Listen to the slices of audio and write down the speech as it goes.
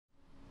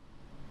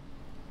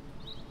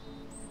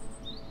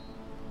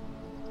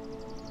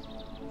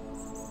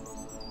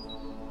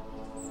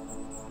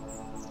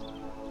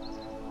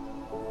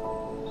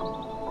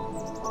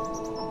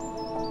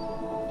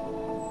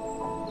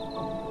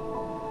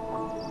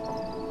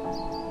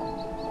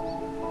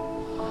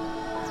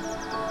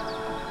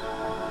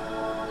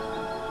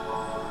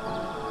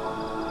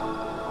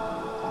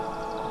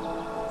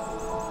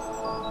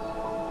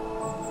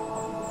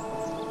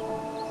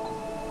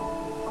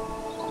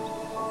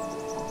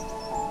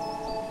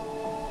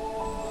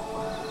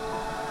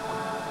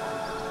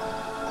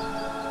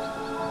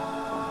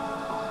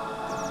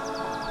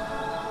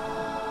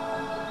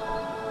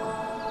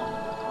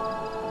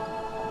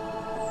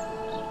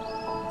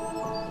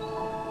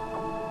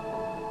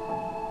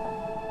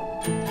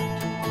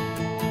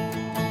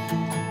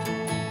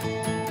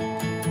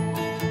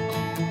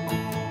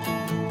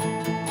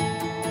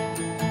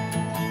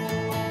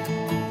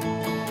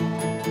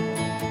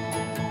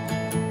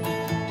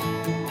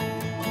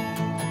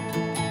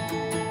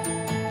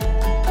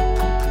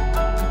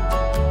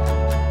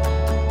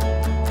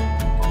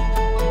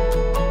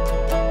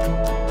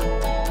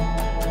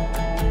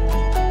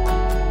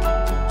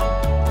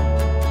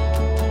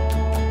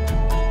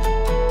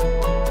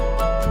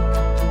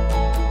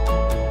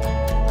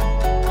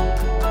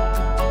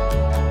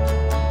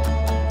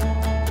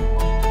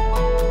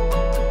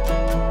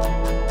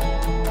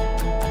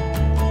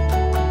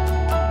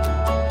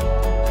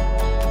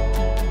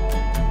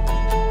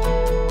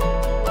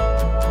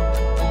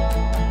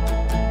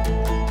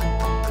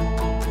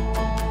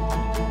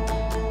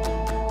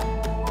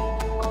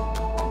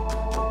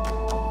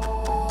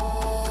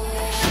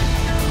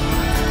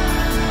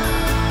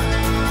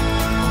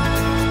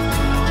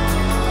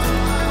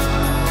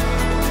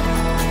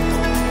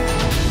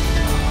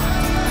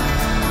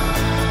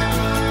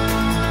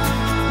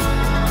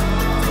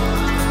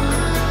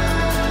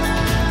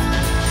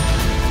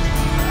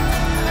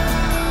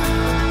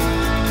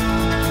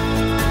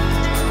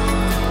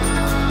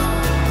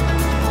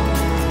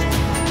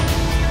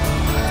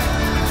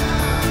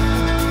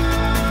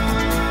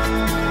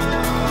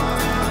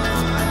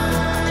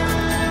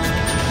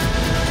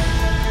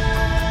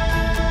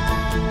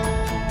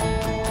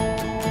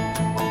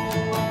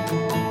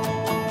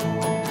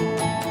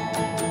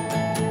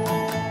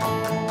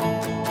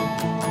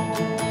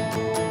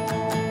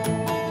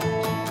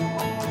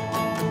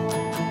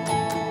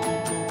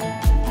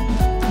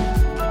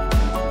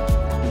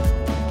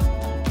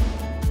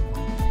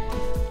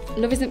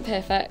Love isn't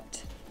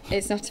perfect.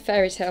 It's not a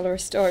fairy tale or a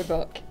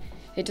storybook.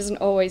 It doesn't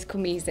always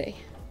come easy.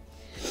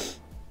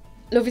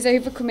 Love is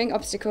overcoming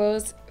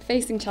obstacles,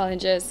 facing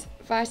challenges,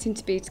 fighting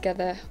to be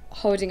together,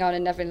 holding on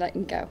and never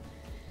letting go.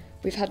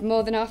 We've had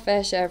more than our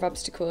fair share of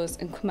obstacles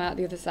and come out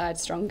the other side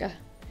stronger.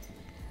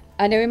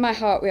 I know in my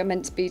heart we are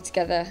meant to be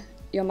together.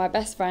 You're my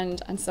best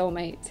friend and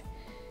soulmate.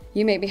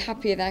 You make me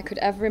happier than I could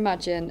ever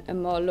imagine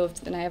and more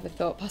loved than I ever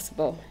thought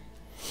possible.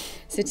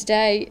 So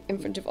today, in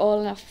front of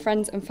all our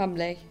friends and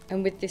family,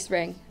 and with this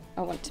ring,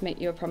 I want to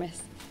make you a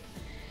promise.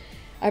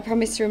 I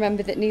promise to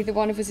remember that neither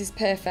one of us is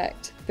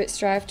perfect, but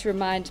strive to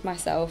remind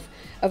myself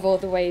of all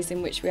the ways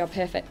in which we are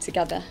perfect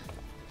together.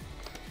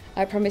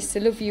 I promise to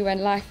love you when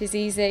life is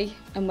easy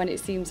and when it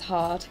seems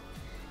hard,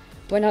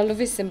 when our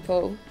love is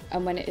simple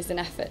and when it is an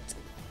effort.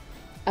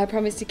 I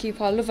promise to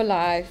keep our love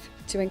alive,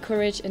 to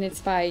encourage and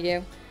inspire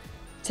you,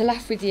 to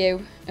laugh with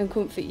you and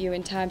comfort you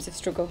in times of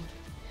struggle.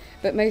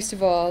 But most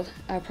of all,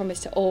 I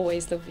promise to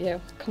always love you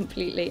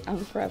completely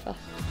and forever.